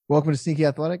Welcome to Sneaky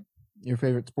Athletic, your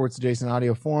favorite sports adjacent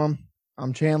audio forum.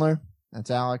 I'm Chandler. That's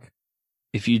Alec.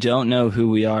 If you don't know who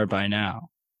we are by now,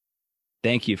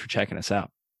 thank you for checking us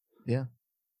out. Yeah.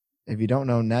 If you don't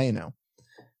know, now you know.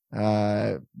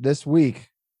 This week,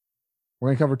 we're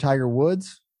going to cover Tiger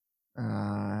Woods.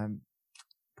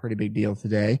 Pretty big deal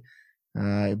today.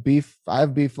 I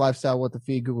have beef lifestyle, what the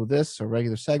feed, Google this, so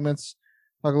regular segments.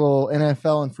 Talk a little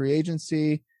NFL and free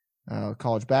agency,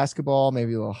 college basketball,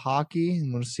 maybe a little hockey,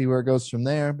 and we'll see where it goes from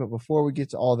there. But before we get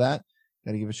to all that,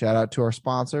 got to give a shout out to our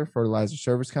sponsor, Fertilizer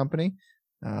Service Company.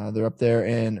 They're up there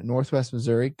in Northwest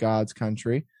Missouri, God's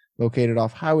country, located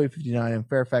off Highway 59 in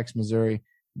Fairfax, Missouri.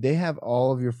 They have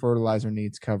all of your fertilizer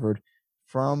needs covered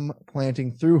from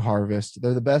planting through harvest.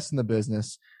 They're the best in the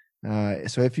business.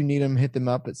 So if you need them, hit them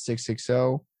up at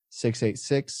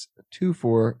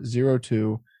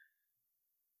 660-686-2402.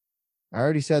 I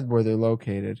already said where they're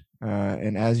located.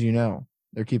 And as you know,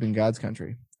 they're keeping God's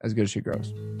country as good as she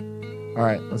grows. All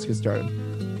right, let's get started.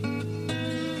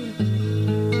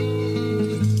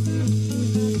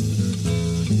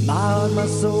 My heart, my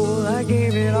soul, I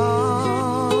gave it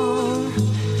all,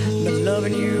 but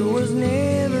loving you was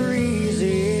never easy.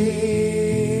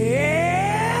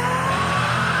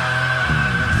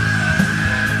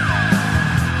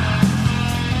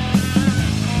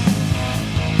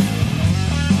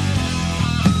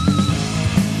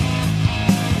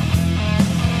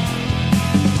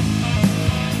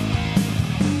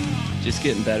 Just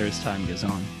getting better as time goes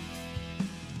on.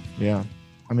 Yeah.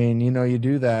 I mean, you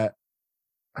do that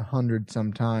 100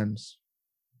 sometimes.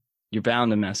 You're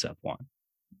bound to mess up one.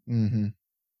 Mm-hmm.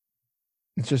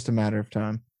 It's just a matter of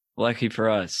time. Lucky for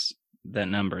us, that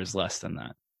number is less than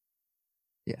that.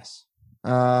 Yes.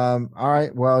 All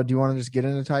right. Well, do you want to just get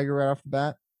into Tiger right off the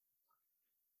bat?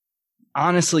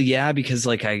 Honestly, yeah, because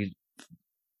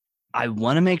I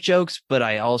want to make jokes, but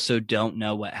I also don't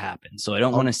know what happened. So I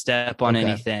don't want to step on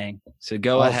anything. So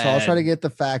go ahead. So I'll try to get the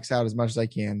facts out as much as I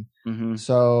can. Mm-hmm.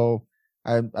 So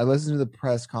I listened to the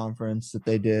press conference that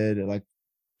they did at like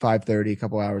 5:30 a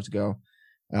couple hours ago.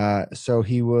 So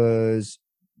he was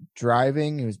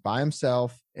driving. He was by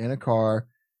himself in a car.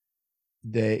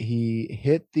 That he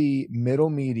hit the middle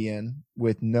median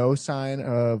with no sign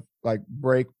of like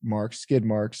brake marks, skid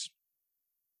marks.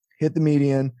 Hit the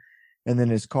median, and then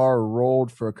his car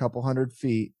rolled for a couple hundred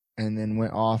feet and then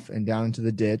went off and down into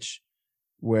the ditch,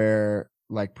 where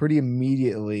like pretty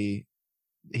immediately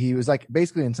he was like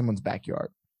basically in someone's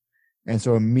backyard. And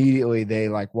so immediately they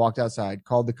like walked outside,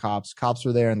 called the cops. Cops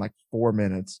were there in like 4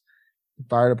 minutes. The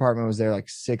fire department was there like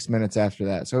 6 minutes after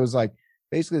that. So it was like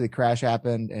basically the crash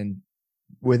happened, and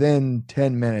within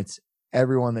 10 minutes,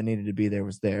 everyone that needed to be there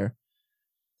was there.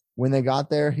 When they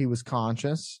got there, he was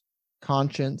conscious.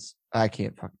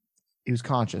 He was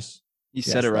conscious. You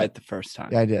said it right the first time.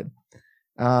 Yeah, I did.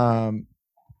 And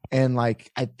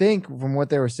like, I think from what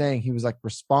they were saying, he was like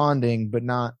responding, but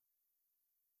not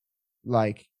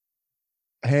like,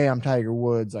 hey, I'm Tiger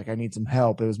Woods. Like, I need some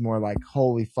help. It was more like,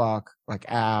 holy fuck,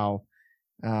 like, ow.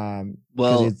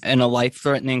 Well, in a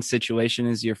life-threatening situation,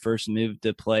 is your first move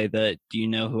to play the "Do you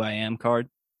know who I am" card?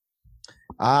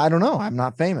 I don't know. I'm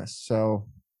not famous, so.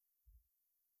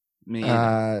 Me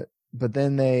either. But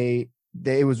then it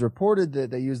was reported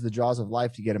that they used the jaws of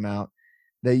life to get him out.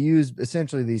 They used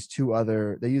essentially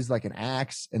they used like an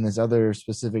axe and this other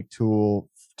specific tool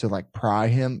to like pry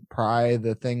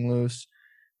the thing loose.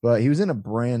 But he was in a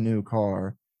brand new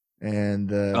car.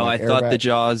 And I thought the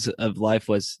jaws of life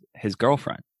was his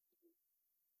girlfriend.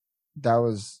 That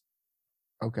was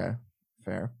okay,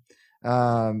 fair.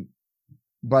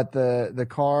 But the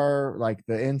car, like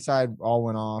the inside all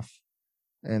went off,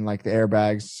 and like the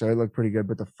airbags, so it looked pretty good,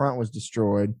 but the front was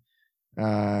destroyed.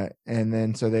 And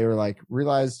then so they were like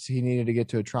realized he needed to get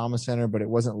to a trauma center, but it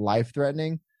wasn't life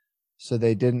threatening, so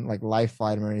they didn't like life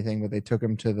flight him or anything, but they took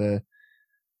him to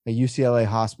a UCLA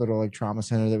hospital, like trauma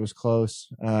center that was close.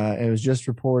 It was just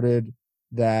reported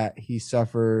that he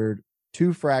suffered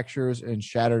 2 fractures and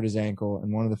shattered his ankle,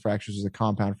 and one of the fractures was a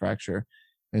compound fracture.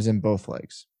 It was in both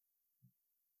legs.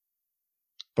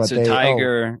 But so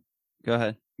Tiger, go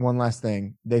ahead. One last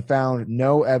thing. They found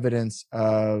no evidence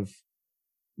of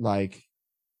like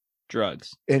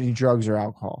any drugs or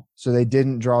alcohol. So they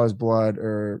didn't draw his blood,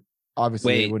 or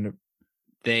obviously they wouldn't have.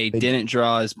 They didn't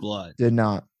draw his blood. Did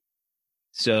not.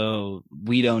 So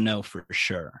we don't know for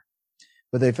sure.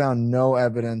 But they found no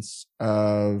evidence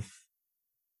of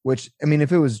which, I mean,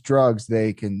 if it was drugs,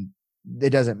 they can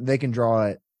draw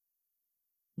it.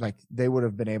 Like they would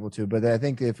have been able to, but I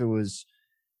think if it was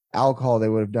alcohol, they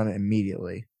would have done it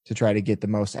immediately to try to get the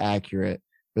most accurate,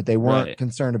 but they weren't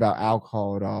concerned about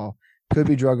alcohol at all. Could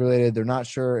be drug related. They're not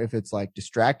sure if it's like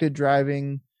distracted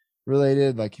driving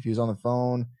related. Like if he was on the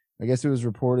phone, I guess it was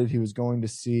reported he was going to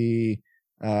see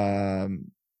Drew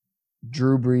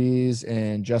Brees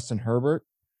and Justin Herbert.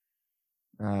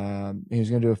 He was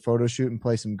going to do a photo shoot and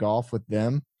play some golf with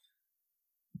them.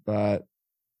 But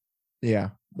yeah,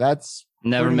 that's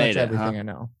never made it. Everything I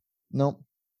know. Nope.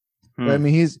 But, I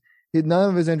mean, none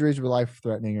of his injuries were life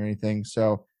threatening or anything.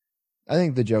 So I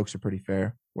think the jokes are pretty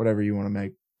fair. Whatever you want to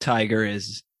make. Tiger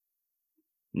is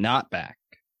not back.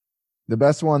 The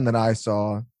best one that I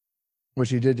saw, which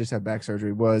he did just have back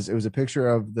surgery, was a picture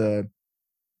of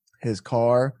his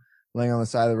car laying on the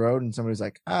side of the road, and somebody's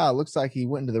like, looks like he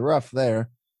went into the rough there.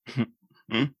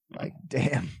 Like,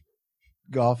 damn.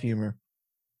 Golf humor.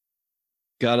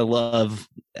 Gotta love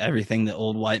everything that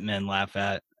old white men laugh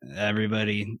at.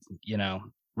 Everybody,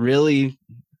 really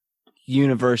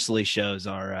universally shows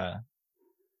our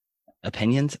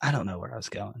opinions. I don't know where I was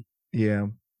going. Yeah.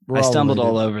 I stumbled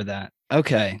all over that.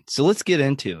 Okay, so let's get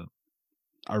into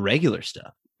our regular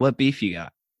stuff. What beef you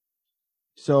got?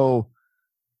 So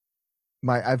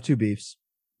I have two beefs.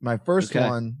 My first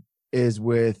one is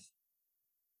with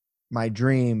my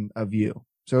dream of you.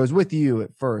 So it was with you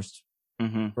at first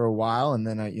for a while, and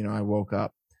then I woke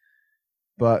up.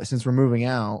 But since we're moving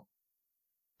out,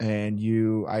 and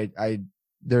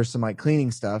there's some like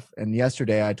cleaning stuff, and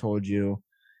yesterday I told you,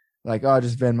 like,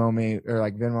 just Venmo me, or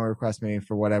like Venmo request me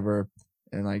for whatever,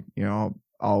 and like,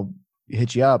 I'll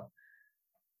hit you up.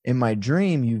 In my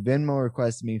dream, you Venmo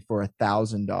requested me for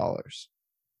 $1,000.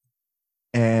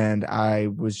 And I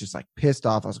was just like pissed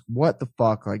off. I was like, what the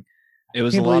fuck? Like, it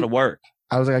was a lot of work.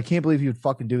 I was like, I can't believe you would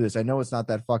fucking do this. I know it's not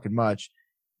that fucking much.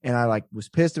 And I like was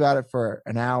pissed about it for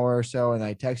an hour or so. And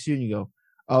I text you and you go,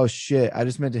 oh shit, I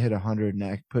just meant to hit 100 and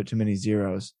I put too many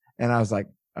zeros. And I was like,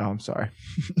 oh, I'm sorry.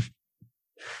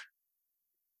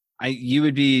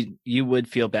 You would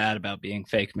feel bad about being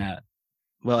fake mad.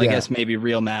 Well, I guess maybe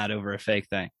real mad over a fake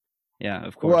thing. Yeah,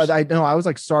 of course. Well, I know I was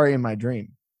like sorry in my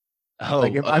dream. Oh,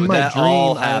 like that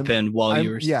all happened while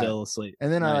you were still asleep.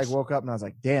 And then I like woke up and I was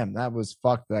like, damn, that was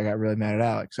fucked that I got really mad at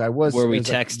Alex. So Were we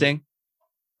texting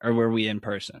or were we in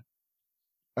person?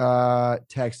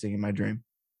 Texting in my dream.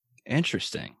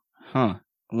 Interesting. Huh.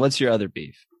 What's your other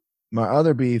beef? My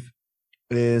other beef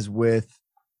is with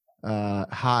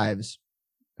hives.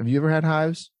 Have you ever had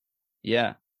hives?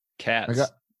 Yeah.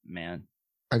 Cats. Man.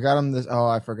 I got them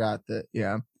I forgot that.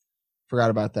 Yeah. Forgot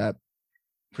about that.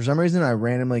 For some reason, I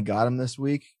randomly got them this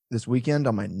weekend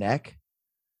on my neck.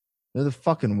 They're the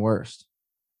fucking worst.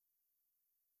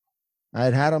 I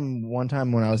had them one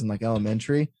time when I was in like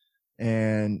elementary,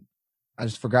 and I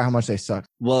just forgot how much they sucked.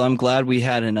 Well, I'm glad we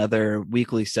had another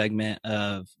weekly segment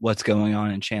of what's going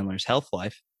on in Chandler's health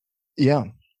life. Yeah.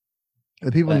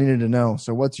 The people needed to know.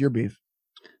 So what's your beef?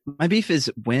 My beef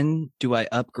is, when do I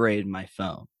upgrade my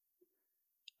phone?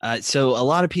 So a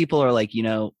lot of people are like,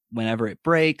 whenever it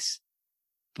breaks,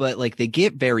 but like they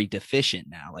get very deficient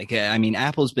now. Like, I mean,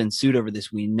 Apple's been sued over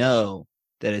this. We know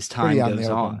that as time goes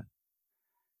on.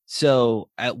 So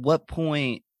at what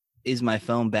point is my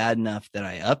phone bad enough that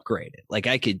I upgrade it? Like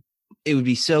it would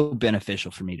be so beneficial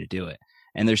for me to do it.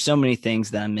 And there's so many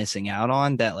things that I'm missing out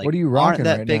on that like what are you rocking aren't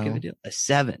that right big now? of a deal. A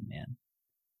 7, man.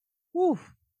 Woo.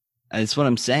 That's what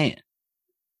I'm saying.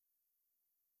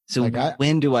 So like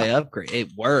when do I upgrade?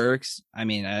 It works. I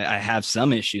mean, I have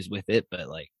some issues with it, but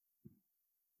like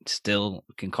still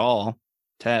can call,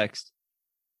 text.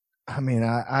 I mean,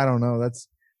 I don't know.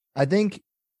 I think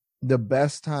the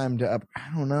best time to I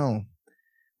don't know.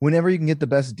 Whenever you can get the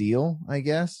best deal, I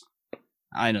guess.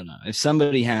 I don't know. If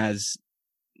somebody has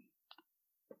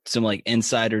some like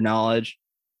insider knowledge,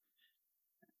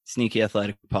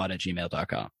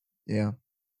 sneakyathleticpod@gmail.com. Yeah.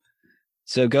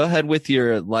 So go ahead with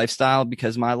your lifestyle,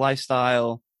 because my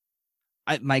lifestyle,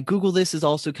 my Google this is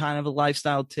also kind of a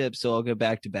lifestyle tip. So I'll go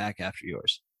back to back after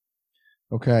yours.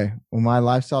 Okay. Well, my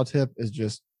lifestyle tip is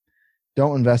just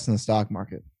don't invest in the stock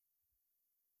market,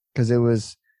 because it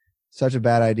was such a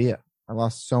bad idea. I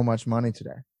lost so much money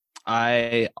today.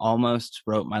 I almost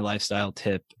wrote my lifestyle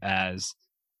tip as,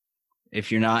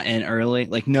 if you're not in early,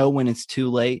 like know when it's too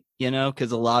late,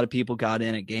 because a lot of people got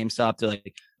in at GameStop. They're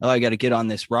like, oh, I got to get on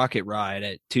this rocket ride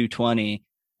at 220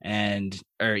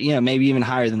 or maybe even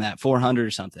higher than that, 400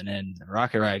 or something. And the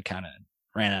rocket ride kind of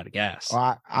ran out of gas.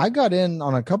 Well, I got in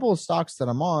on a couple of stocks that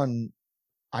I'm on.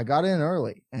 I got in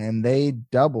early and they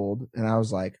doubled. And I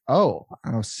was like, oh,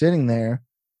 I was sitting there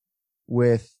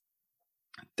with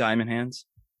diamond hands.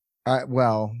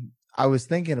 Well, I was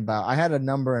thinking I had a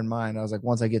number in mind. I was like,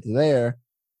 once I get to there.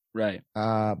 Right.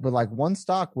 But like one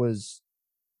stock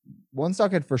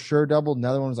had for sure doubled.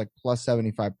 Another one was like plus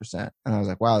 75%. And I was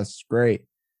like, wow, this is great.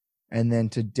 And then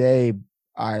today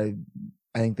I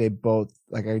I think they both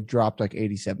I dropped like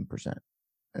 87%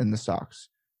 in the stocks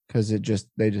because they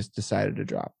just decided to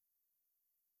drop.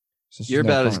 So You're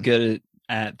about as good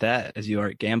at that as you are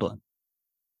at gambling.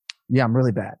 Yeah, I'm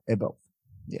really bad at both.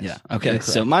 Yes, yeah. Okay.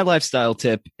 So my lifestyle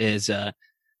tip is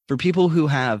for people who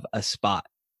have a spot.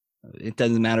 It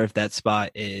doesn't matter if that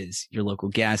spot is your local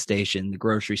gas station, the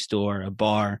grocery store, a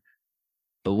bar,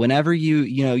 but whenever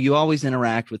you always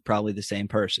interact with probably the same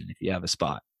person if you have a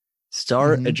spot.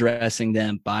 Start addressing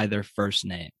them by their first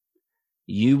name.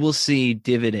 You will see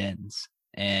dividends,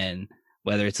 and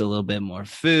whether it's a little bit more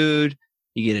food,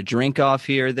 you get a drink off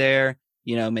here or there,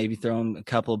 maybe throw them a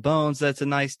couple of bones. That's a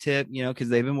nice tip, because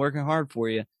they've been working hard for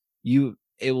you.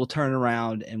 It will turn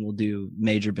around and will do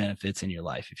major benefits in your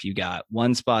life. If you got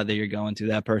one spot that you're going to,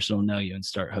 that person will know you and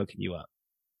start hooking you up.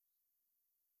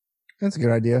 That's a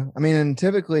good idea. I mean, and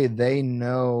typically they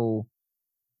know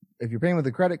if you're paying with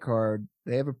a credit card,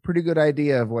 they have a pretty good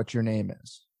idea of what your name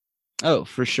is. Oh,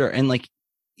 for sure. And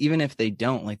even if they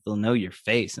don't, they'll know your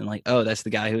face and oh, that's the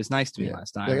guy who was nice to me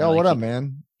last time. Oh, what up,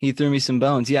 man? He threw me some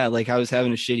bones. Yeah. I was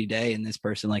having a shitty day and this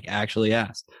person actually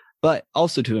asked. But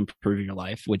also to improve your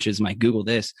life, which is my Google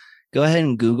this, go ahead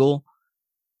and Google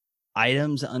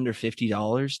items under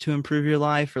 $50 to improve your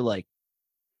life, or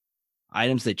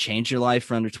items that change your life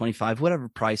for under 25, whatever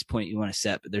price point you want to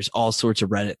set. But there's all sorts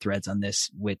of Reddit threads on this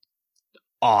with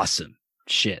awesome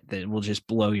shit that will just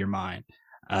blow your mind.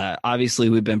 Obviously,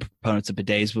 we've been proponents of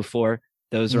bidets before.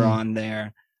 Those are on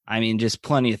there. I mean, just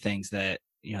plenty of things that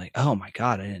you're like, oh my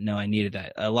God, I didn't know I needed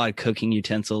that. A lot of cooking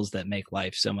utensils that make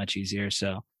life so much easier.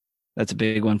 So that's a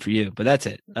big one for you. But that's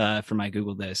it for my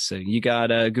Google this. So you got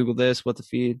Google this, what the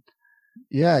feed?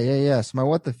 Yeah. So my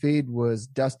what the feed was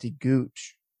Dusty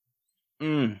Gooch.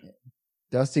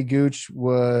 Dusty Gooch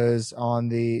was so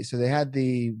they had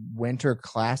the Winter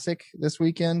Classic this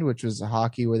weekend, which was a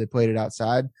hockey where they played it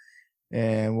outside.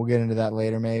 And we'll get into that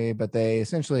later maybe, but they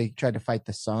essentially tried to fight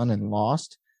the sun and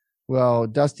lost. Well,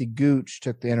 Dusty Gooch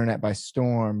took the internet by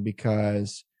storm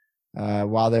because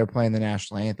while they were playing the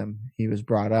national anthem, he was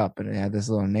brought up and it had this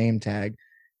little name tag.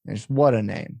 And just what a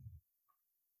name.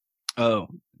 Oh,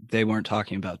 they weren't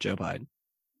talking about Joe Biden.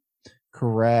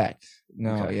 Correct.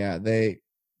 No, okay. Yeah, they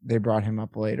brought him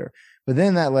up later. But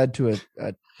then that led to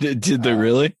a Did they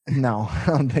really? No, I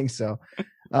don't think so.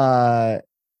 Well,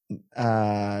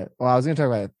 I was going to talk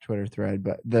about a Twitter thread,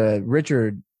 but the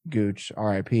Richard Gooch,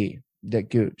 R.I.P., Dick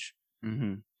Gooch,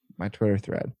 my Twitter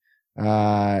thread.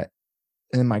 And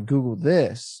then my Google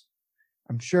this,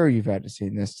 I'm sure you've had to see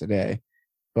this today,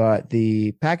 but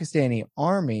the Pakistani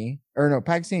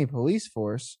police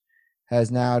force has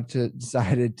now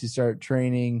decided to start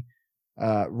training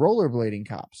rollerblading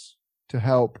cops to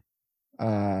help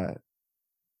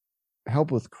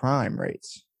with crime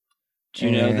rates. Do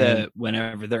you know that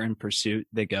whenever they're in pursuit,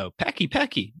 they go Packy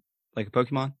Packy like a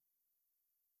Pokemon?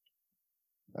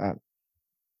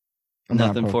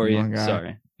 Nothing for you. Guy.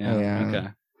 Sorry. Yeah. Okay.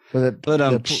 But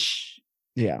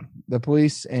the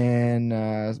police in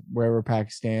wherever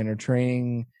Pakistan are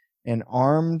training an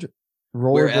armed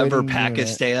wherever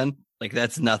Pakistan. Unit.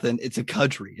 That's nothing. It's a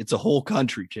country. It's a whole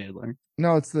country, Chandler.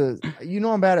 No, it's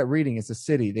I'm bad at reading. It's a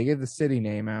city. They gave the city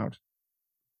name out.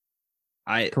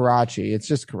 Karachi. It's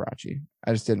just Karachi.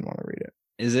 I just didn't want to read it.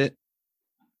 Is it?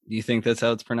 Do you think that's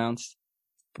how it's pronounced?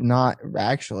 Not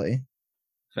actually.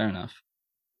 Fair enough.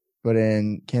 But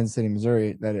in Kansas City,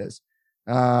 Missouri, that is.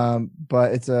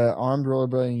 But it's an armed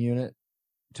rollerblading unit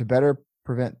to better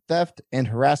prevent theft and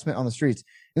harassment on the streets.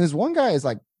 And this one guy is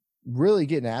really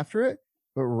getting after it,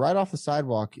 but right off the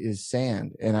sidewalk is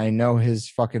sand. And I know his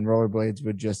fucking rollerblades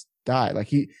would just die.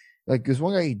 This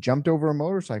one guy, he jumped over a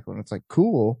motorcycle and it's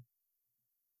cool.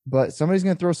 But somebody's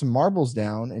going to throw some marbles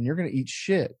down and you're going to eat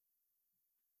shit.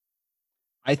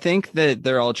 I think that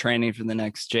they're all training for the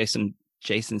next Jason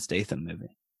Statham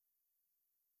movie.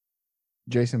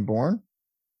 Jason Bourne?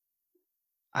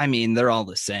 I mean, they're all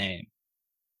the same.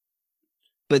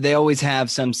 But they always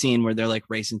have some scene where they're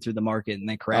racing through the market and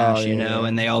they crash,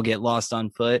 and they all get lost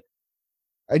on foot.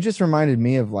 It just reminded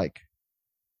me of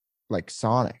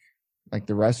Sonic,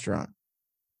 the restaurant.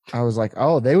 I was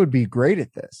oh, they would be great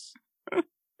at this.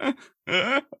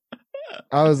 I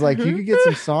was you could get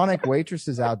some Sonic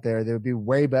waitresses out there that would be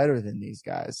way better than these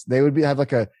guys. They would have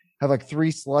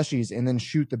 3 slushies and then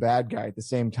shoot the bad guy at the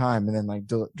same time and then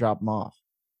drop them off.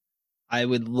 I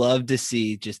would love to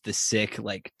see just the sick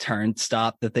turn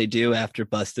stop that they do after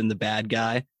busting the bad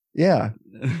guy. Yeah.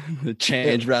 The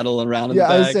change rattle around in the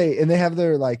bag. I would say, and they have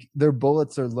their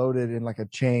bullets are loaded in a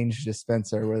change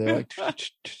dispenser where they're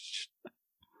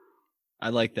I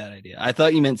like that idea. I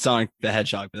thought you meant Sonic the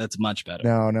Hedgehog, but that's much better.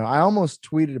 No. I almost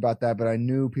tweeted about that, but I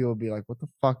knew people would be what the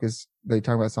fuck is they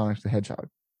talk about Sonic the Hedgehog.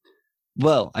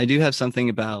 Well, I do have something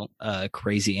about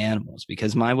crazy animals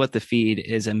because my what the feed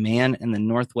is a man in the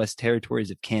Northwest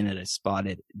Territories of Canada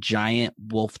spotted giant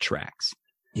wolf tracks.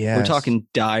 Yeah, We're talking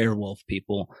dire wolf,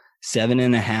 people,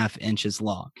 7.5 inches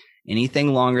long.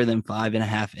 Anything longer than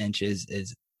 5.5 inches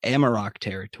is Amarok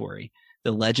territory,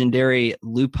 the legendary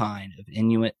lupine of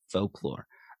Inuit folklore.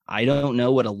 I don't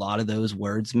know what a lot of those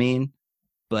words mean,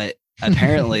 but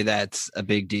apparently that's a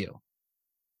big deal.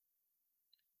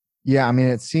 Yeah, I mean,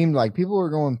 it seemed like people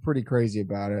were going pretty crazy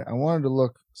about it. I wanted to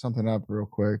look something up real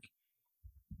quick.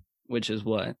 Which is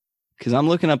what? Because I'm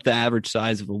looking up the average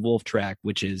size of a wolf track,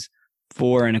 which is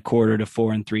 4.25 to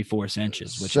 4 3/4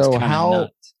 inches, which is kind of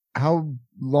nuts. How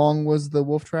long was the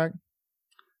wolf track?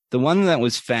 The one that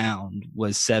was found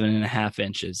was 7.5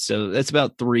 inches. So that's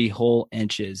about 3 whole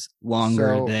inches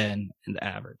longer than the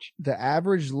average. The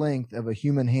average length of a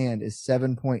human hand is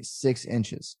 7.6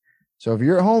 inches. So if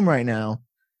you're at home right now,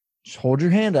 just hold your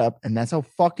hand up, and that's how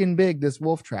fucking big this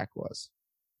wolf track was.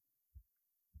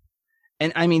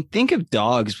 And I mean, think of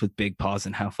dogs with big paws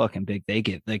and how fucking big they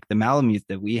get. Like the Malamute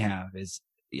that we have is,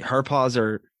 her paws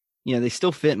are, they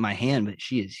still fit in my hand, but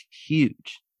she is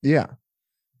huge. Yeah.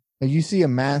 Like you see a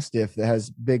Mastiff that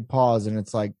has big paws, and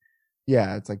it's like,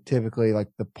 it's like typically like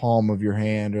the palm of your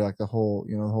hand or like the whole,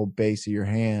 the whole base of your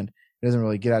hand. It doesn't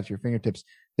really get out to your fingertips.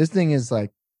 This thing is like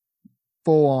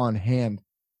full on hand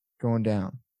going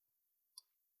down.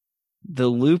 The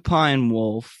lupine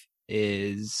wolf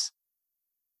is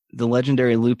the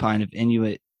legendary lupine of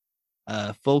Inuit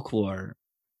folklore.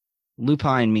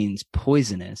 Lupine means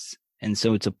poisonous, and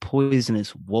so it's a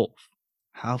poisonous wolf.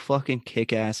 How fucking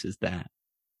kick-ass is that?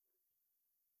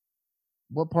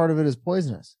 What part of it is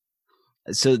poisonous?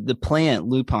 So the plant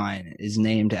lupine is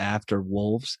named after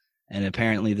wolves, and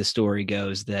apparently the story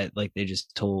goes that like they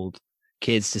just told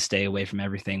kids to stay away from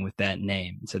everything with that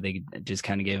name. So they just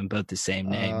kind of gave them both the same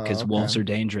name because wolves are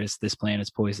dangerous. This plant is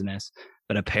poisonous.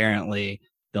 But apparently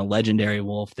the legendary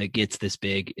wolf that gets this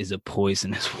big is a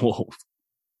poisonous wolf.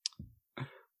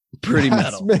 Pretty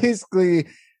metal. That's basically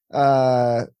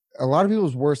a lot of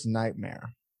people's worst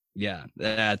nightmare. Yeah,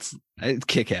 that's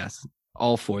kick-ass.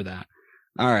 All for that.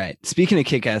 All right. Speaking of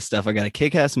kick-ass stuff, I got a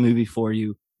kick-ass movie for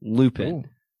you, Lupin. Ooh.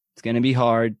 It's going to be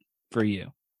hard for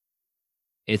you.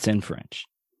 It's in French.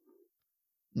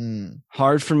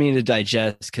 Hard for me to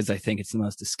digest because I think it's the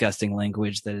most disgusting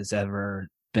language that has ever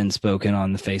been spoken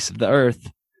on the face of the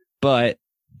earth, but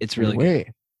it's really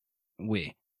good.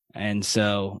 Oui. And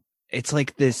so it's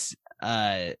like this,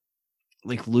 like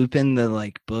Lupin, the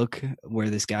like book where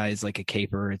this guy is like a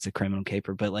caper. It's a criminal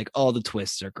caper, but like all the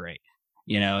twists are great.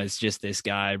 It's just this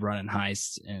guy running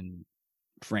heists in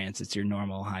France. It's your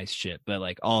normal heist shit, but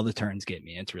like all the turns get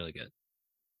me. It's really good.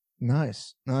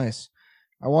 Nice.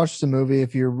 I watched the movie.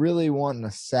 If you're really wanting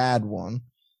a sad one,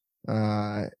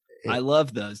 I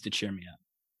love those to cheer me up.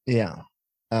 Yeah.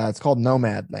 It's called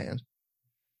Nomadland.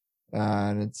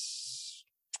 And it's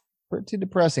pretty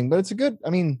depressing, but it's a good,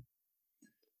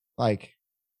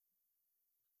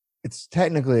 it's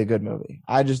technically a good movie.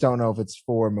 I just don't know if it's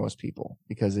for most people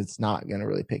because it's not going to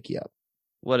really pick you up.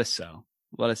 What a sell.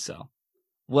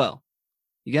 Well,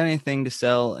 you got anything to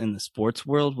sell in the sports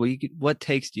world? What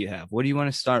takes do you have? What do you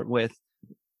want to start with?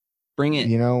 Bring it.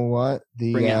 You know what?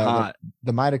 Bring it hot.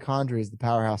 The mitochondria is the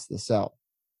powerhouse of the cell.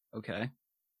 Okay.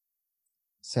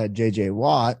 Said J.J.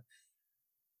 Watt,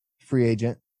 free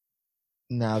agent,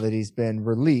 now that he's been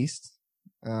released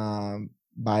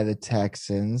by the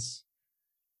Texans.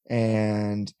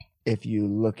 And if you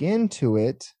look into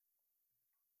it,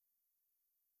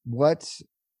 what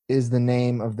is the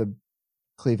name of the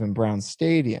Cleveland Browns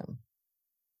stadium?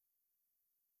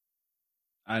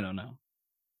 I don't know.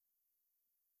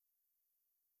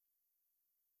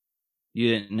 You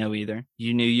didn't know either.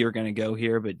 You knew you were going to go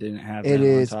here, but didn't have it. It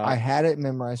is. I had it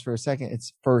memorized for a second.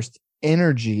 It's First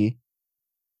Energy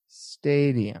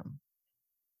Stadium.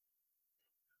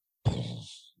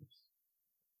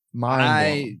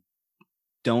 I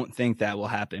don't think that will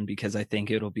happen because I think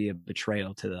it'll be a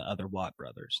betrayal to the other Watt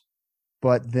brothers.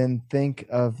 But then think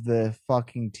of the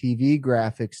fucking TV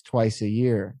graphics twice a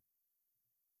year.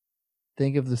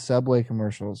 Think of the Subway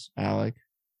commercials, Alec.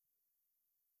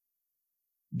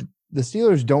 The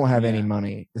Steelers don't have any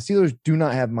money. The Steelers do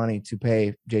not have money to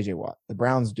pay J.J. Watt. The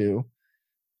Browns do.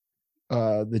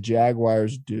 The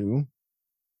Jaguars do.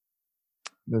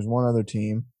 There's one other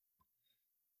team.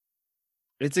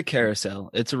 It's a carousel.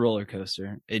 It's a roller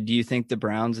coaster. Do you think the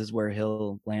Browns is where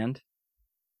he'll land?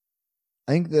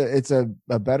 I think that it's a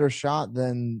better shot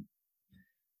than,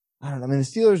 I don't know. I mean, the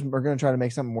Steelers are going to try to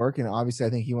make something work, and obviously I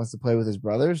think he wants to play with his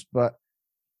brothers, but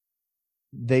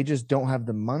they just don't have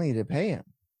the money to pay him.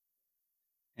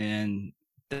 And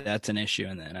that's an issue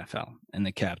in the NFL and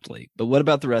the capped league. But what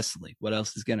about the rest of the league? What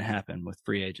else is going to happen with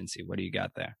free agency? What do you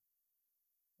got there?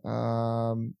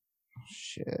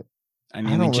 Shit. I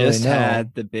mean, we just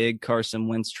had the big Carson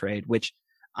Wentz trade, which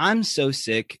I'm so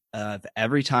sick of.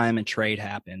 Every time a trade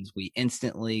happens, we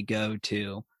instantly go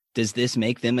to, does this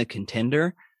make them a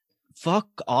contender? Fuck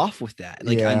off with that.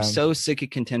 Like, I'm so sick of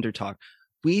contender talk.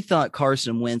 We thought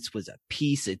Carson Wentz was a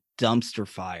piece of dumpster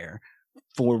fire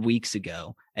 4 weeks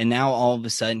ago. And now all of a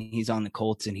sudden he's on the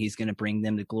Colts and he's going to bring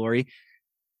them to glory.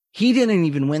 He didn't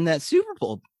even win that Super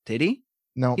Bowl, did he?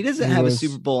 No, he doesn't have a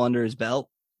Super Bowl under his belt.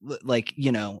 Like,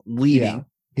 leading.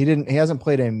 Yeah, he hasn't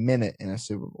played a minute in a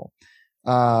Super Bowl.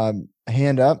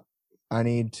 Hand up. I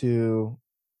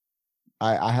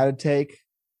had a take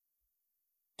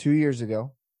 2 years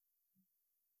ago.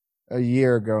 A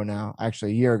year ago now.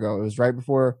 Actually, a year ago. It was right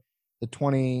before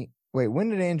when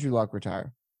did Andrew Luck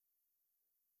retire?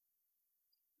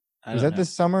 Was that this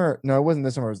summer? No, it wasn't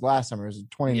this summer. It was last summer. It was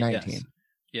 2019.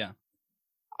 Yes.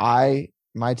 Yeah.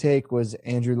 My take was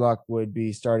Andrew Luck would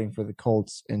be starting for the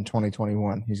Colts in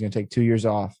 2021. He's going to take 2 years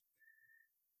off.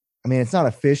 I mean, it's not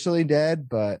officially dead,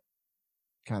 but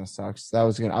kind of sucks. I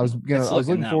was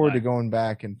looking forward to going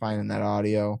back and finding that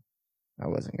audio. I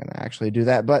wasn't going to actually do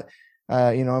that, but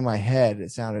in my head,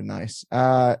 it sounded nice.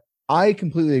 I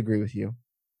completely agree with you.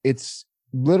 It's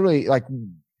literally like,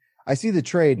 I see the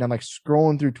trade and I'm like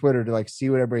scrolling through Twitter to like see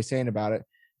what everybody's saying about it.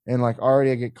 And like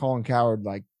already I get Colin Cowherd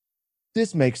like,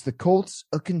 this makes the Colts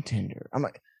a contender. I'm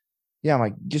like,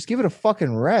 just give it a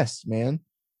fucking rest, man.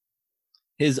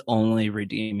 His only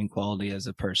redeeming quality as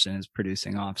a person is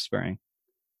producing offspring.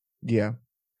 Yeah.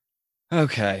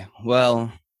 Okay.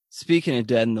 Well, speaking of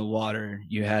dead in the water,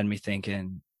 you had me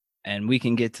thinking, and we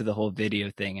can get to the whole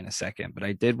video thing in a second, but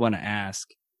I did want to ask,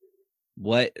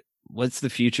 what's the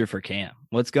future for Cam?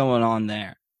 What's going on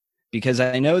there? Because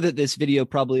I know that this video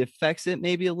probably affects it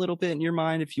maybe a little bit in your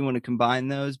mind if you want to combine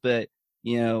those, but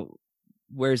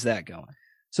where's that going?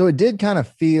 So it did kind of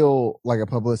feel like a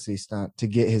publicity stunt to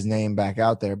get his name back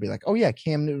out there. Be like, oh yeah,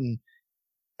 Cam Newton.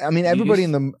 I mean, everybody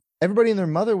and their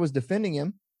mother was defending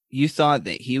him. You thought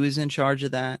that he was in charge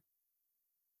of that?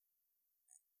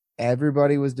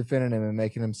 Everybody was defending him and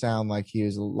making him sound like he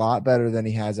was a lot better than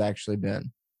he has actually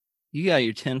been. You got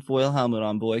your tinfoil helmet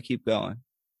on, boy. Keep going.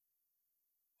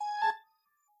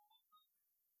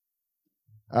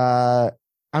 I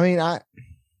mean,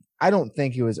 I don't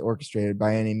think it was orchestrated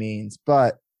by any means,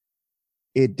 but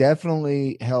it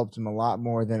definitely helped him a lot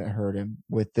more than it hurt him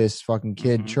with this fucking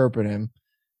kid chirping him.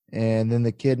 And then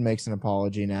the kid makes an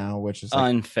apology now, which is like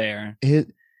unfair.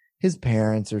 His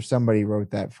parents or somebody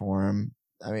wrote that for him.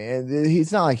 I mean,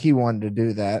 it's not like he wanted to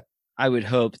do that. I would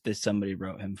hope that somebody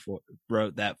wrote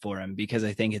that for him, because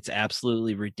I think it's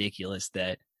absolutely ridiculous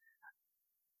that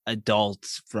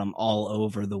adults from all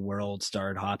over the world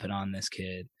started hopping on this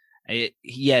kid.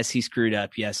 Yes, he screwed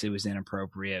up. Yes, it was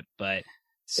inappropriate, but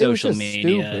social media,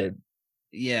 stupid.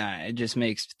 Yeah, it just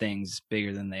makes things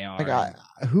bigger than they are. Like,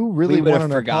 who really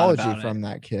wanted an apology from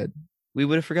that kid? We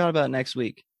would have forgot about it next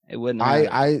week. It wouldn't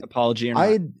have apology or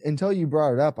not. Until you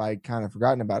brought it up, I kind of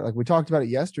forgotten about it. Like, we talked about it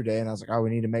yesterday, and I was like, oh, we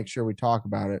need to make sure we talk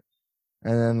about it.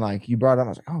 And then, like, you brought it up, I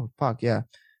was like, oh, fuck, yeah.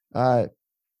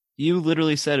 You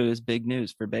literally said it was big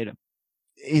news verbatim.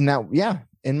 In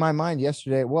my mind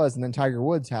yesterday it was, and then Tiger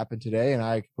Woods happened today, and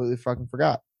I completely fucking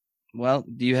forgot. Well,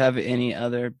 do you have any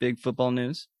other big football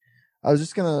news? I was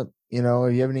just gonna,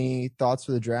 if you have any thoughts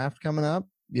for the draft coming up,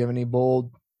 do you have any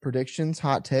bold predictions,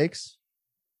 hot takes?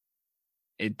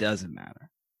 It doesn't matter.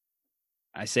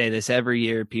 I say this every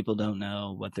year. People don't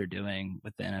know what they're doing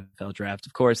with the NFL draft.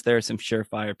 Of course, there are some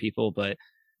surefire people, but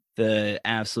the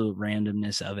absolute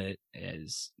randomness of it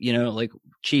is, like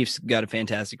Chiefs got a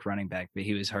fantastic running back, but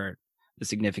he was hurt a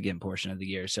significant portion of the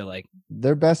year. So like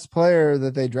their best player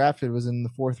that they drafted was in the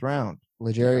 4th round,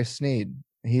 L'Jarius Sneed.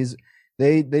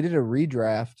 They did a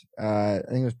redraft. I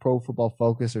think it was Pro Football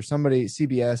Focus or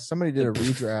CBS. Somebody did a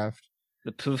redraft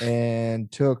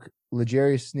and took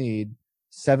L'Jarius Sneed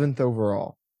 7th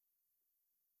overall.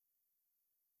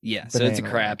 Yeah, so it's a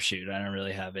crapshoot. I don't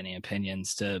really have any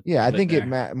opinions to. Yeah, I think it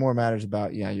more matters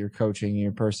about your coaching,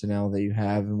 your personnel that you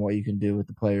have, and what you can do with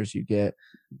the players you get.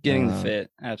 Getting the fit,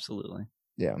 absolutely.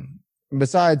 Yeah.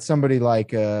 Besides somebody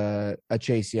like a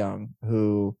Chase Young,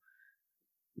 who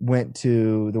went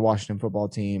to the Washington football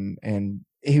team, and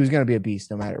he was going to be a beast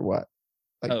no matter what.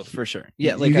 Like, for sure.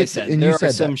 Yeah, like I said, there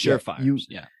are some surefires.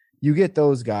 You get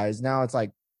those guys. Now it's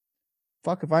like,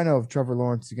 fuck if I know if Trevor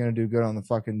Lawrence is going to do good on the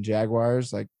fucking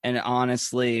Jaguars. Like, and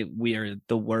honestly, we are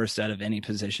the worst out of any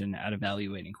position at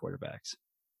evaluating quarterbacks.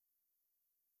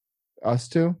 Us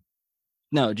too?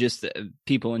 No, just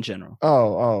people in general.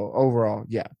 Overall,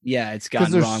 yeah. Yeah, it's Because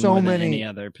gotten there's wrong so more many than any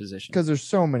other position. because there's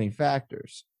so many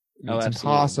factors. Oh, It's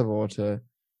absolutely. impossible to.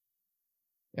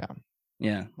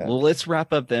 Yeah. Well, let's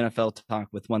wrap up the NFL talk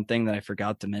with one thing that I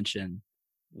forgot to mention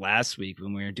last week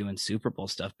when we were doing Super Bowl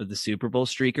stuff, but the Super Bowl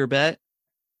streaker bet.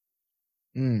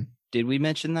 Did we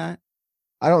mention that?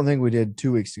 I don't think we did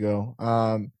 2 weeks ago.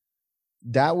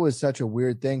 That was such a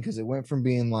weird thing because it went from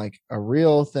being like a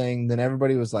real thing, then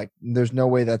everybody was like, "There's no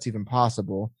way that's even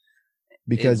possible,"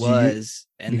 because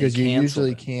you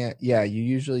usually can't. Yeah, you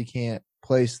usually can't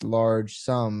place large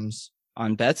sums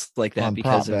on bets like that on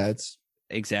because prop of bets.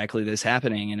 Exactly this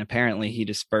happening. And apparently he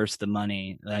dispersed the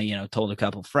money, told a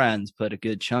couple friends, put a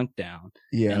good chunk down,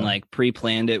 and like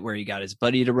pre-planned it where he got his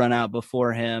buddy to run out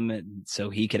before him, and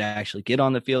so he could actually get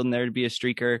on the field and there to be a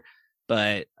streaker.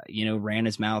 But ran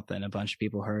his mouth, and a bunch of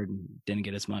people heard and didn't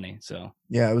get his money. So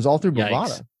yeah, it was all through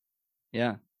bravado.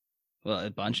 Yeah, well,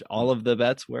 all of the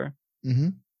bets were. Mm-hmm.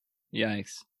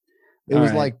 Yikes! It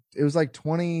was like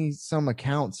 20 some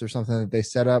accounts or something that they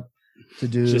set up to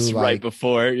do just like, right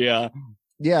before. Yeah,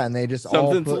 and they just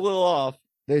something's a little off.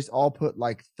 They just all put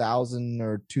like $1,000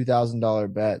 or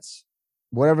 $2,000 bets,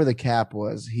 whatever the cap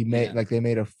was. He made they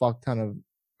made a fuck ton of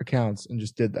accounts and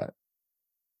just did that.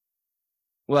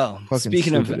 Well, fucking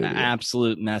speaking of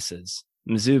absolute messes,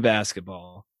 Mizzou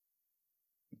basketball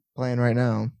playing right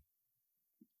now.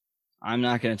 I'm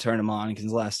not going to turn them on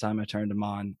because last time I turned them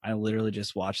on, I literally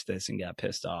just watched this and got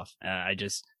pissed off. I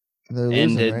just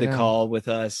ended the call with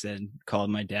us and called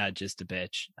my dad just a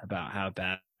bitch about how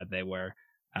bad they were.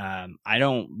 I'm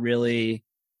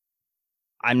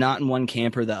not in one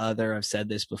camp or the other. I've said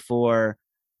this before.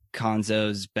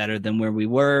 Konzo's better than where we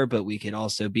were, but we could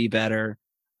also be better.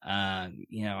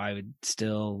 I would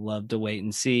still love to wait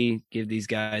and see, give these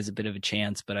guys a bit of a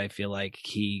chance, but I feel like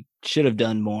he should have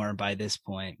done more by this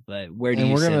point. But where do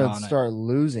you sit on it? We're going to start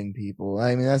losing people.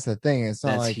 I mean, that's the thing. It's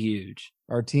not like huge.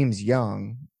 Our team's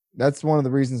young. That's one of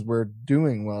the reasons we're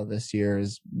doing well this year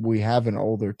is we have an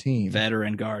older team.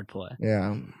 Veteran guard play.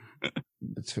 Yeah.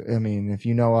 I mean, if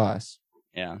you know us.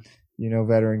 Yeah.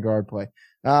 Veteran guard play.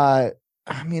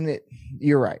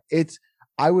 You're right.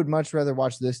 I would much rather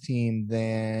watch this team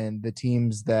than the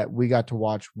teams that we got to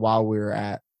watch while we were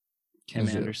at Kim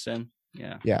Anderson.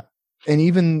 Yeah. Yeah. And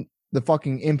even the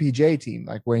fucking MPJ team,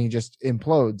 like when he just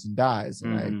implodes and dies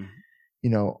and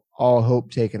all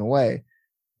hope taken away.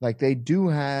 Like they do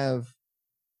have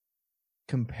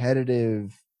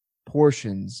competitive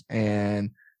portions and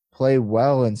play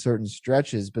well in certain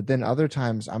stretches, but then other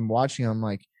times I'm watching, I'm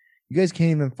like, you guys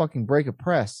can't even fucking break a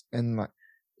press, and like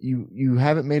you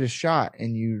haven't made a shot,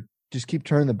 and you just keep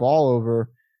turning the ball over.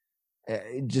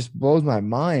 It just blows my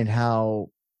mind how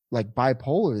like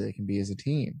bipolar they can be as a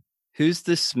team. Who's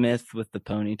the Smith with the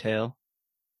ponytail?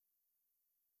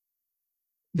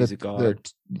 He's a guard.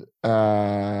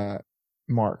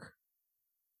 Mark.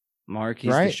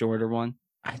 He's the shorter one.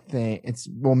 I think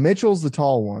Mitchell's the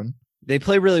tall one. They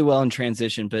play really well in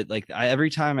transition, but like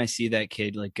every time I see that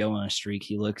kid like go on a streak,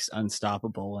 he looks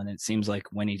unstoppable. And it seems like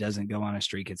when he doesn't go on a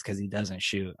streak, it's because he doesn't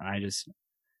shoot. I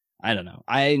don't know.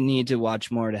 I need to watch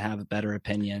more to have a better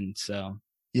opinion. So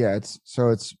yeah,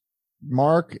 it's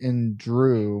Mark and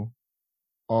Drew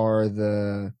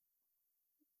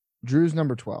Drew's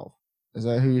number 12. Is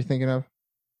that who you're thinking of?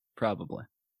 Probably.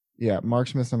 Yeah, Mark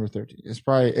Smith's number 13.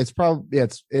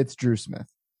 It's Drew Smith.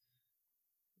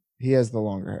 He has the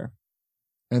longer hair.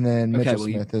 And then Mitchell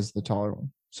Smith is the taller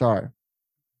one. Sorry.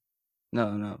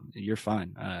 No, you're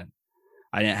fine. I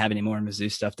didn't have any more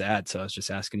Mizzou stuff to add, so I was just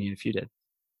asking you if you did.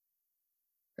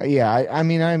 Yeah,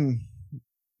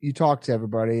 you talk to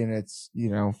everybody and it's,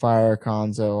 fire,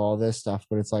 Konzo, all this stuff,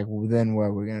 but it's like, well, then what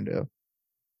are we going to do?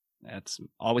 That's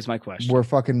always my question. We're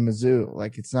fucking Mizzou.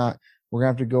 Like, it's not, we're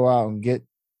going to have to go out and get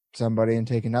somebody and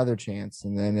take another chance.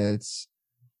 And then it's,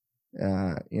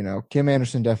 Kim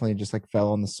Anderson definitely just like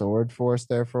fell on the sword for us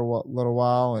there for a little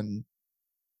while and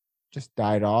just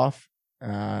died off.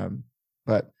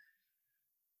 But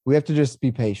we have to just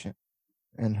be patient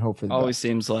and hope for the always best.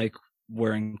 Seems like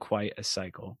we're in quite a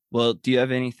cycle. Well, do you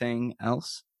have anything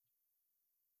else?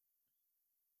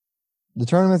 The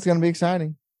tournament's going to be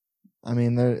exciting. I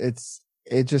mean, it's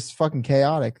just fucking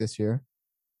chaotic this year.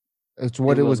 It's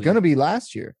what it was going to be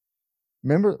last year.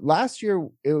 Remember last year,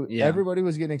 everybody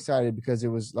was getting excited because it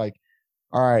was like,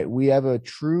 all right, we have a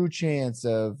true chance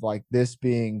of like this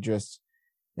being just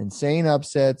insane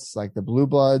upsets. Like the Blue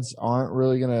Bloods aren't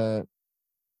really going to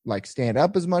like stand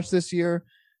up as much this year,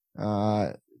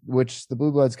 which the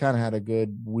Blue Bloods kind of had a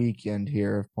good weekend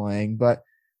here of playing, but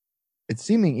it's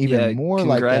seeming even more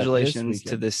like that. Congratulations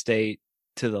to the state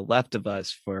to the left of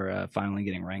us for finally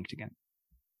getting ranked again.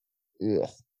 ugh,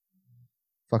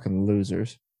 fucking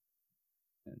losers.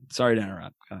 Sorry to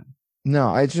interrupt. Go ahead. No,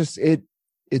 I just it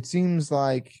seems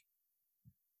like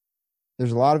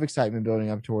there's a lot of excitement building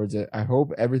up towards it. I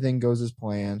hope everything goes as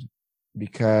planned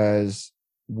because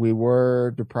we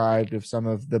were deprived of some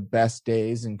of the best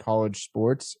days in college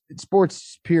sports.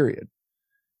 Sports, period.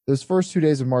 Those first 2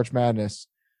 days of March Madness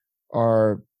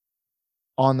are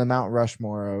on the Mount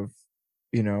Rushmore of,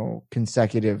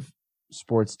 consecutive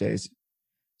sports days.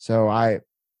 So I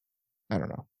don't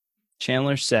know.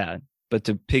 Chandler's sad, but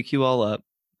to pick you all up,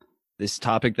 this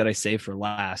topic that I saved for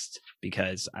last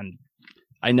because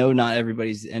I know not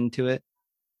everybody's into it.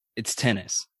 It's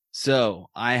tennis. So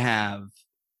I have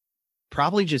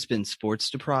probably just been sports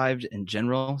deprived in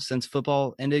general since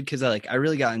football ended because I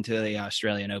really got into the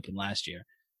Australian Open last year.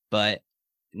 But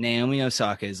Naomi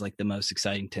Osaka is like the most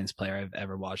exciting tennis player I've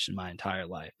ever watched in my entire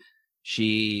life.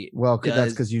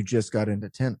 That's because you just got into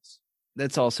tennis.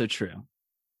 That's also true.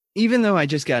 Even though I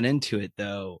just got into it,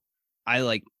 though,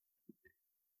 I've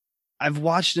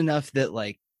watched enough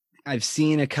that I've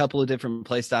seen a couple of different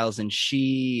play styles, and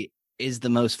she is the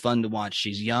most fun to watch.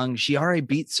 She's young. She already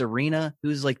beat Serena,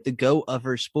 who's like the GOAT of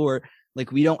her sport.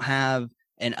 Like, we don't have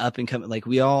an up and coming, like,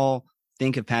 we all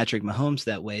think of Patrick Mahomes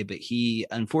that way, but he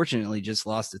unfortunately just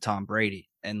lost to Tom Brady.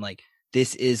 And like,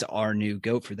 this is our new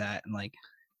GOAT for that. And like,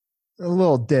 a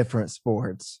little different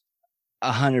sports.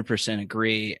 100%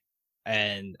 agree.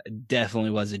 And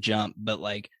definitely was a jump, but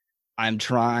like, I'm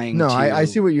trying to. I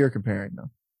see what you're comparing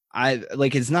though.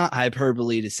 It's not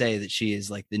hyperbole to say that she is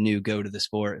like the new GOAT of the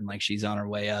sport and like she's on her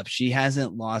way up. She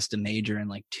hasn't lost a major in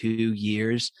like 2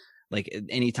 years. Like,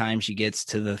 anytime she gets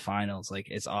to the finals, like,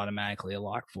 it's automatically a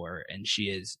lock for her. And she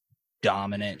is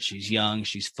dominant. She's young.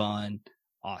 She's fun.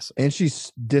 Awesome. And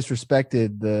she's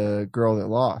disrespected the girl that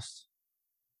lost.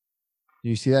 Do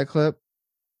you see that clip?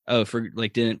 Oh,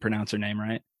 didn't pronounce her name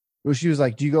right? Well, she was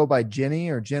like, do you go by Jenny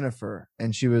or Jennifer?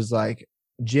 And she was like,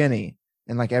 Jenny.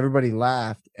 And like, everybody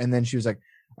laughed. And then she was like,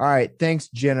 all right, thanks,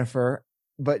 Jennifer.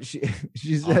 But she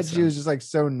said awesome. She was just like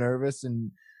so nervous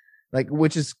and like,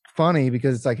 which is funny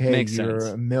because it's like, hey, makes you're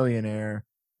sense. A millionaire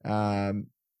and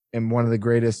one of the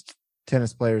greatest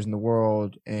tennis players in the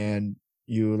world. And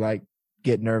you like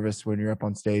get nervous when you're up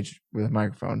on stage with a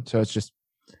microphone. So it's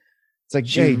like,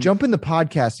 hey, jump in the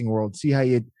podcasting world. See how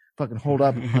you fucking hold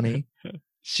up, honey.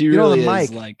 She really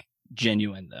is like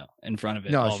genuine though in front of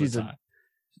it. No, she's the time.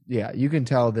 Yeah, you can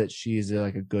tell that she's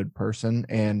like a good person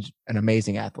and an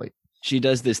amazing athlete. She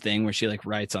does this thing where she like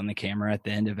writes on the camera at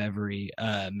the end of every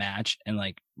match. And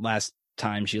like last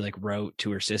time she like wrote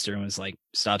to her sister and was like,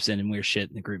 stop sending weird shit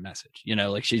in the group message.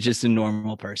 Like she's just a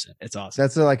normal person. It's awesome.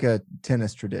 That's like a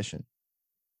tennis tradition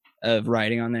of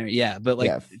writing on there. Yeah. But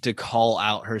like to call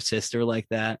out her sister like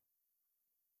that.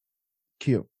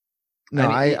 Cute.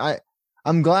 No,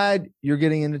 I'm glad you're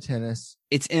getting into tennis.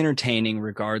 It's entertaining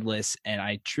regardless. And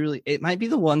it might be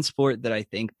the one sport that I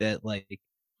think that like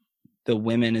the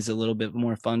women is a little bit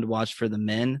more fun to watch. For the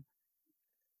men,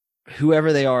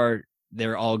 whoever they are,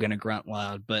 they're all going to grunt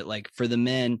loud. But like for the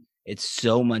men, it's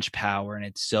so much power and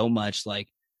it's so much like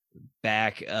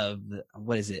back of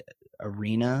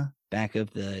arena, back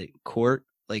of the court.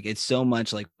 Like it's so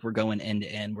much like we're going end to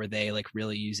end where they like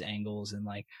really use angles and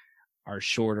like are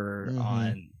shorter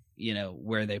on,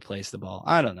 where they place the ball.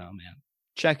 I don't know, man.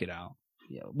 Check it out.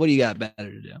 What do you got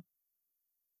better to do?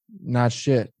 Not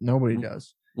shit. Nobody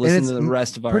does. Listen to the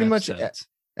rest of our pretty episodes. Much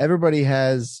everybody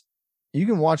has. You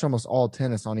can watch almost all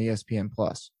tennis on ESPN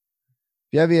Plus.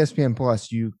 If you have ESPN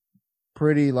Plus, you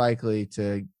pretty likely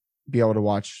to be able to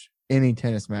watch any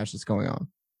tennis match that's going on.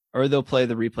 Or they'll play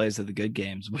the replays of the good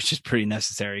games, which is pretty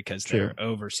necessary because they're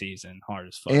overseas and hard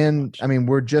as fuck. And I mean,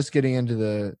 we're just getting into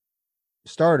the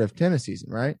start of tennis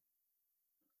season, right?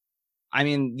 I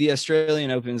mean, the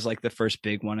Australian Open is like the first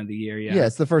big one of the year. Yeah. Yeah,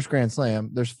 it's the first Grand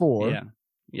Slam. There's 4. Yeah.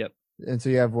 Yep. And so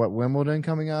you have Wimbledon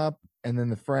coming up, and then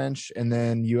the French, and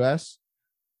then US.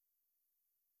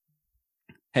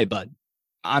 Hey, bud,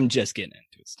 I'm just getting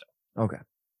into it still. Okay.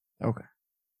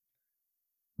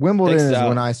 Wimbledon is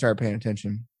when I start paying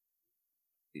attention.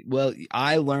 Well,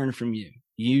 I learned from you.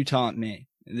 You taught me.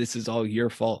 This is all your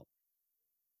fault.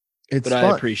 But fun.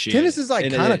 I appreciate tennis it. is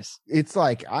like kind of. It's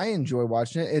like I enjoy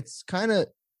watching it. It's kind of.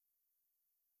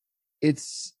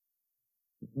 It's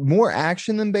more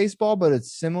action than baseball, but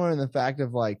it's similar in the fact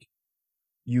of like,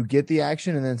 you get the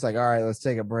action and then it's like, all right, let's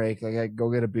take a break. Like, go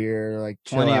get a beer. Like,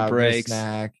 chill plenty out, of breaks,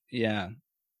 snack. Yeah,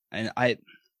 and I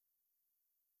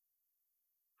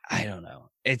don't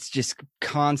know. It's just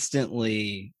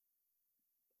constantly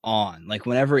on. Like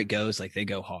whenever it goes, like they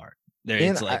go hard.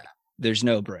 It's like there's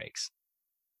no breaks.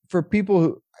 For people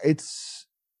who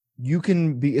you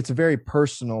can be, it's a very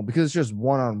personal because it's just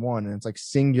one-on-one and it's like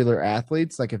singular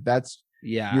athletes. Like if that's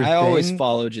Yeah, your I always thing,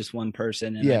 follow just one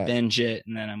person and Yeah. I binge it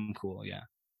and then I'm cool. Yeah.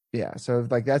 yeah. So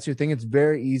if like that's your thing, it's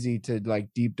very easy to like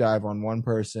deep dive on one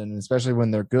person, especially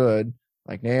when they're good.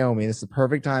 Like Naomi, this is the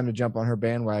perfect time to jump on her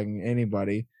bandwagon,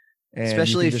 anybody. And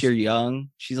Especially if just, you're young.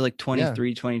 She's like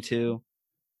 23, 22.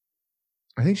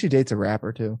 I think she dates a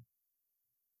rapper too.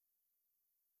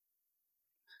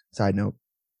 Side note.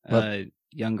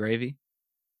 Young Gravy.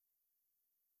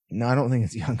 No, I don't think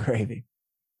it's Young Gravy.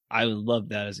 I would love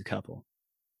that as a couple.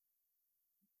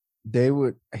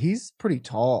 He's pretty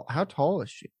tall. How tall is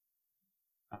she?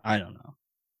 I don't know.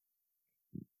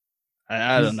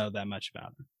 I don't know that much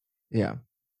about her. Yeah.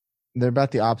 They're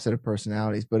about the opposite of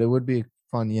personalities, but it would be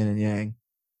fun yin and yang.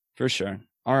 For sure.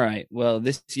 All right. Well,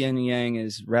 this yin and yang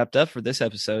is wrapped up for this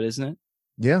episode, isn't it?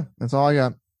 Yeah, that's all I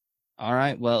got. All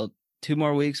right. Well, 2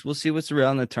 more weeks. We'll see what's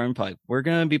around the turnpike. We're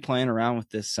going to be playing around with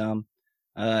this some.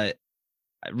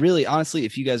 Really, honestly,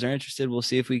 if you guys are interested, we'll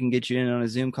see if we can get you in on a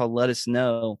Zoom call. Let us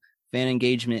know. Fan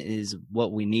engagement is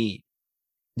what we need.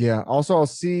 Yeah. Also, I'll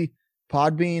see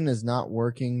Podbean is not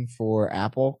working for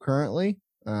Apple currently.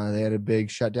 They had a big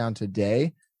shutdown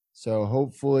today. So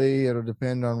hopefully it'll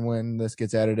depend on when this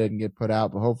gets edited and get put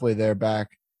out, but hopefully they're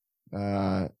back.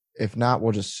 If not,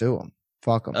 we'll just sue them.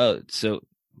 Fuck them. Oh, so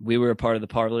we were a part of the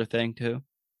Parler thing too?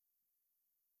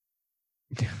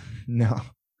 No.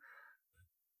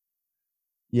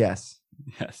 Yes.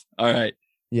 Yes. All right.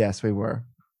 Yes, we were.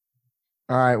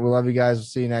 All right. We love you guys. We'll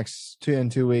see you in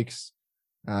 2 weeks.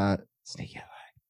 Sneak out.